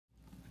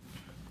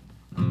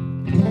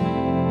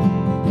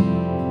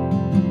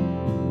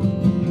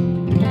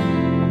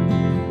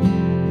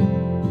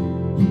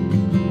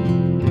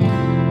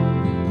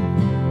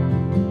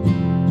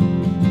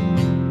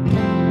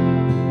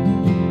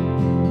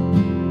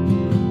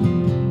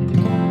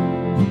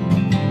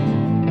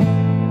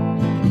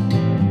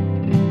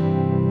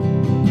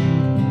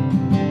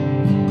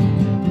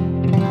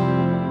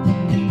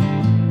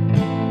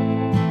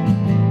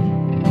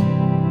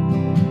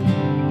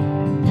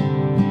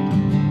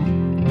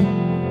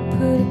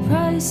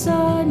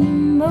sudden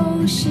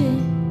emotion,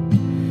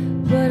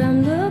 but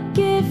I'm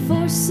looking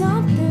for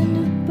something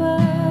to buy.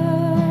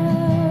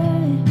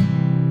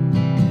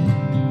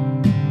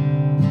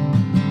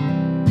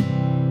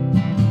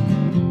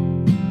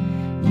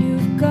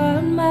 You've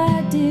got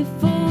my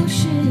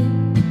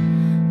devotion,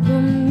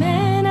 but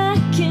man, I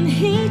can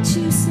hate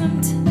you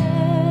sometimes.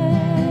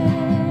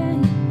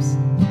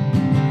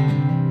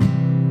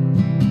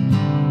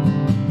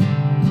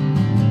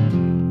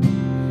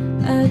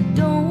 I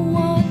don't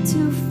want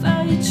to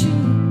fight you,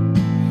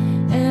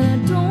 and I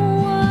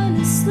don't want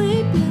to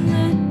sleep in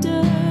the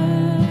dirt.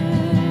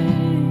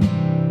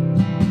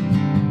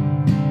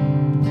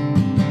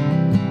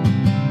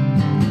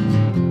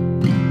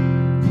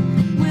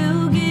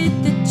 We'll get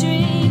the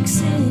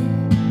drinks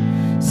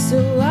in, so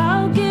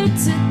I'll get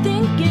to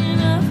thinking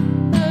of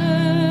her.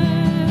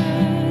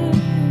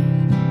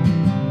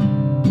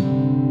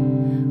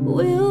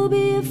 We'll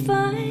be a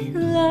fine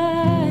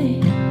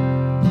line.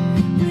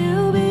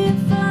 We'll be a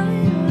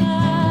fine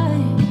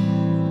line.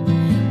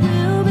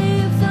 We'll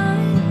be a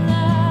fine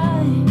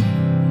line.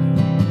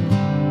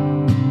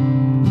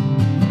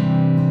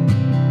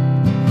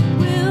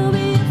 We'll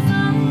be a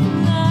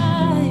fine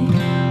line.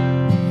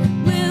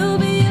 We'll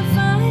be a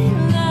fine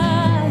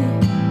line.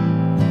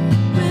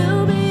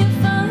 We'll be a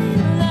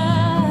fine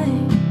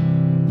line.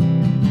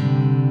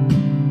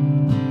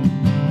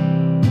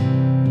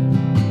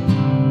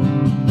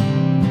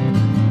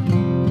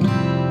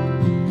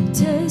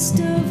 Test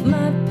of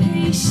my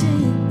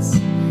patience.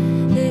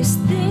 There's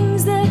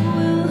things that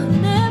we'll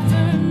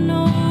never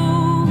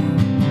know.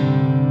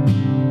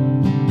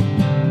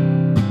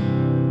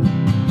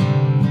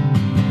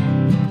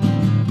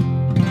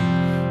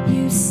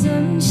 You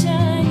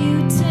sunshine,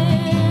 you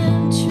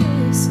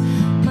temptress.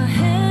 My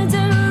hands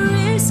at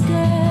risk,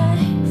 I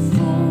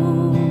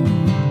fold.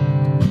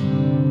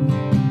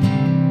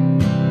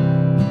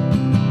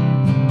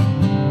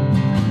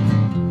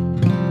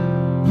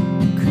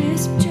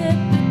 Crisp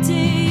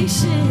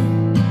trepidation.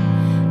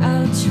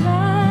 I'll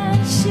try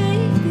to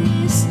shake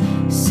this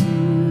soon.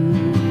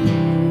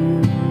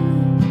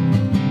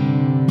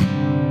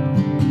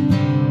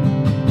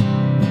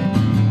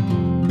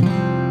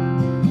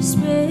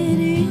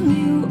 Spreading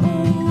you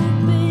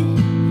open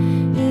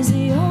is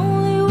the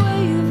only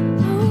way of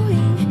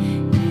knowing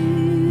you.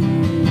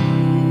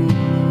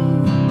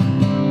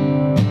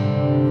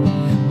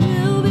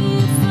 We'll be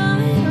a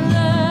fine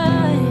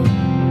line.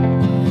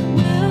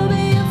 We'll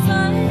be a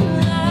fine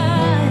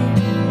line.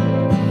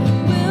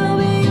 We'll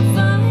be a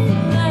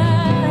fine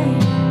line.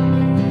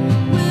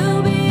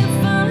 We'll be a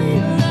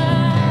fine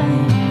line.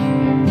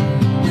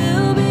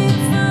 We'll be a fine line. We'll be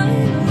a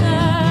fine line.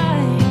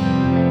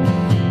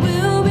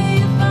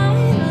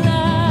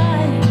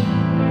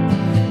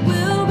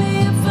 We'll be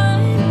a fine line. We'll be a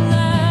fine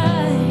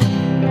line.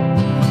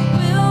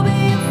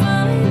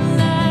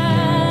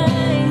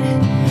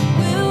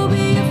 We'll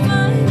be a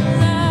fine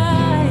line.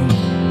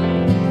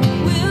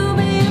 We'll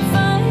be a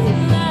fine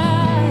line.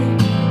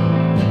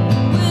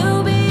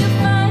 We'll be a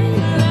fine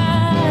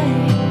line.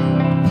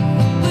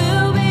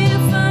 We'll be a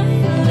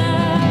fine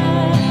line.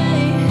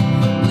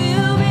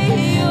 We'll be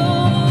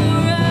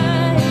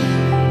alright.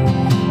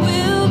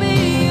 We'll be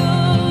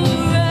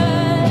alright.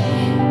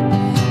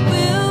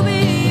 We'll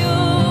be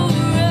alright.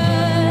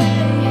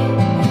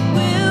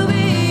 We'll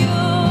be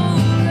alright.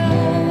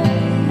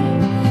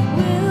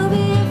 We'll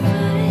be a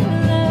fine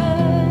line.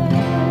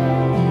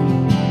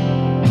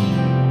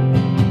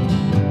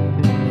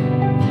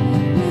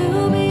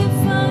 We'll be a fine line. We'll be a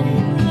fine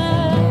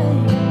line.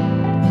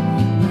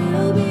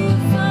 We'll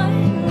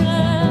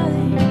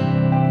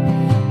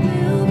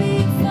be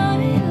a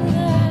fine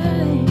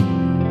line.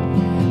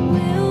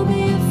 We'll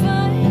be a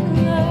fine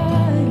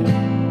line.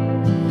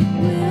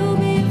 We'll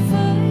be a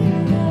fine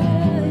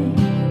line.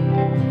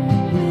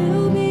 We'll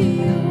be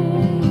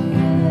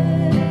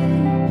alright.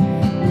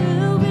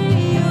 We'll be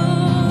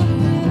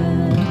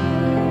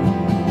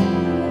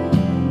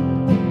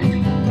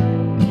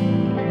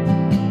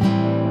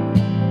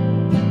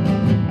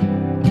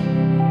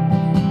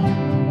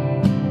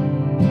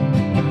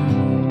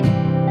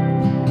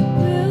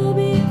We'll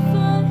be a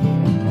fine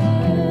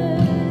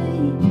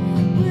line.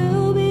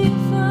 We'll be a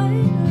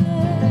fine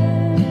line.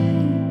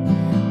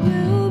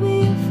 We'll be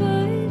a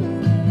fine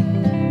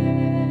line.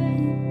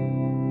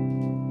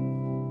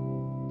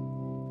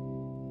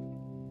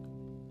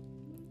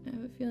 I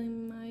have a feeling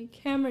my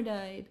camera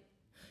died.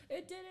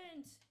 It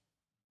didn't.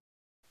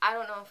 I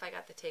don't know if I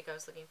got the take I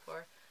was looking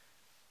for.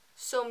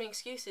 So many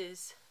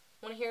excuses.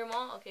 Want to hear them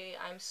all? Okay,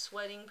 I'm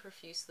sweating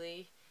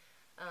profusely.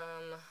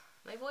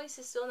 My voice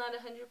is still not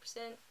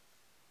 100%.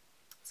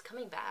 It's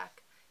coming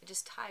back. It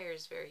just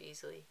tires very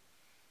easily.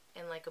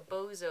 And like a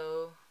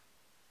bozo,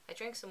 I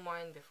drank some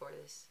wine before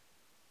this.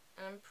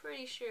 And I'm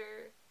pretty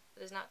sure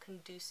that is not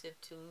conducive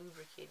to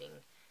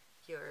lubricating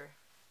your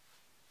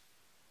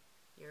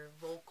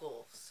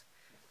vocals.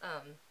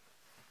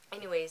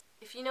 Anyways,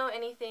 if you know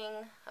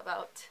anything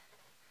about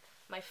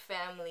my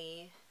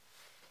family,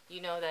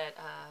 you know that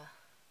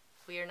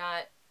we are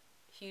not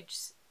huge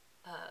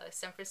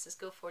San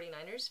Francisco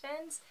 49ers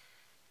fans.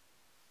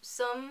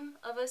 Some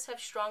of us have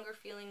stronger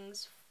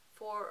feelings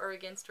for or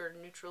against or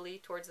neutrally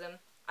towards them.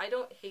 I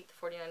don't hate the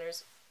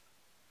 49ers.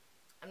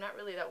 I'm not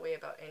really that way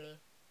about any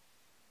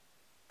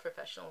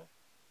professional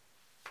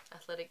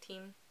athletic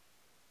team,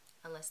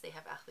 unless they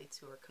have athletes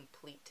who are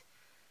complete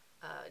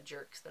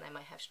jerks, then I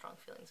might have strong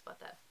feelings about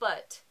that.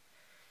 But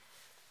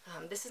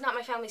this is not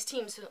my family's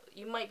team, so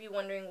you might be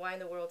wondering why in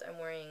the world I'm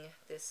wearing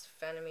this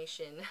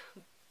Fanimation,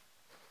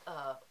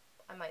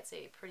 I might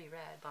say pretty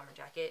rad bomber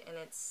jacket, and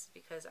it's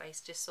because I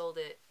just sold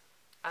it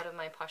out of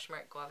my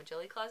Poshmark guava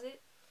jelly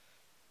closet.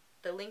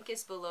 The link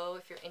is below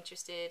if you're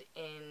interested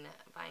in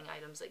buying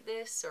items like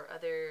this or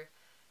other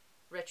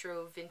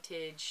retro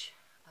vintage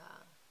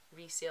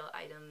resale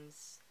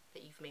items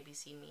that you've maybe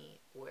seen me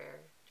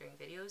wear during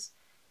videos.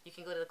 You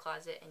can go to the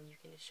closet and you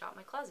can just shop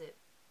my closet.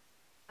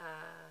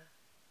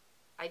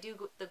 I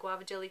do the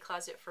guava jelly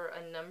closet for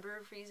a number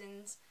of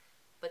reasons,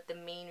 but the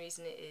main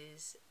reason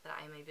is that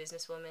I'm a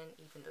businesswoman.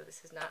 Even though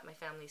this is not my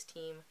family's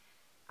team,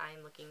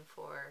 I'm looking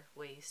for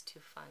ways to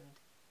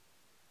fund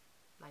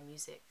my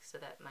music so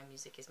that my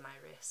music is my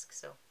risk.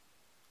 So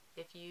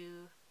if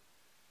you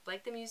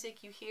like the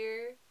music you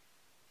hear,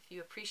 if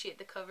you appreciate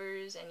the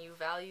covers and you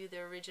value the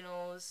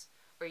originals,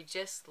 or you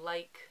just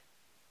like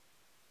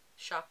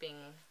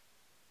shopping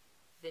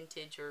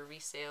vintage or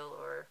resale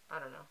or I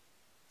don't know,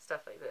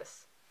 stuff like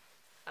this,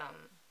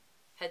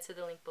 head to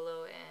the link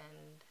below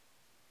and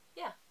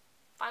yeah,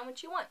 find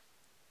what you want.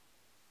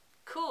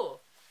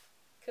 Cool.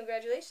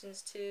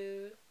 Congratulations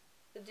to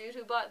the dude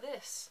who bought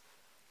this.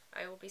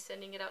 I will be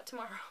sending it out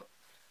tomorrow.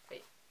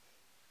 Wait,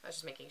 I was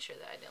just making sure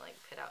that I didn't like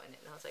put out in it,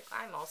 and I was like,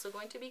 I'm also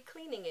going to be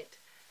cleaning it.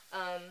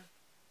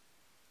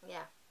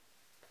 Yeah.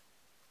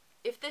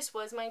 If this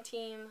was my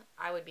team,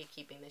 I would be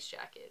keeping this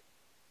jacket.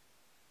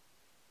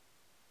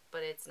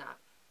 But it's not.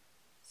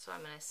 So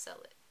I'm going to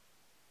sell it.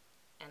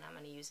 And I'm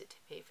going to use it to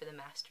pay for the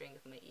mastering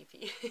of my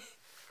EP.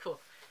 Cool.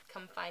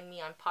 Come find me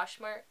on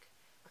Poshmark,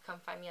 or come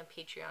find me on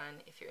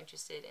Patreon if you're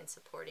interested in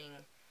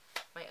supporting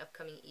my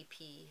upcoming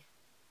EP.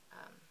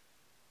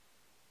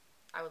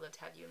 I would love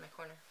to have you in my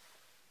corner.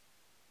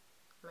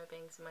 My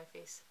bangs in my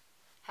face.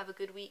 Have a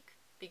good week.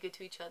 Be good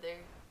to each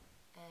other.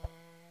 And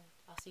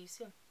I'll see you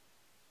soon.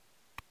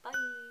 Bye.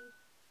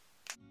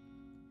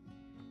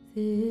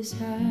 This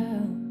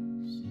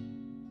house,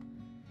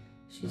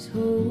 she's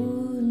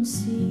holding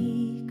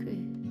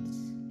secrets.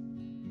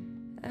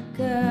 I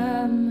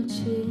got my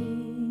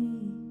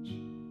change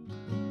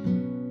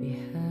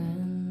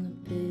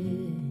behind the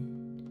bed.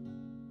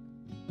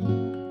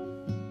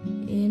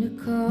 In a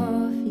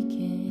coffee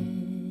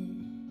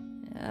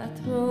can, I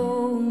throw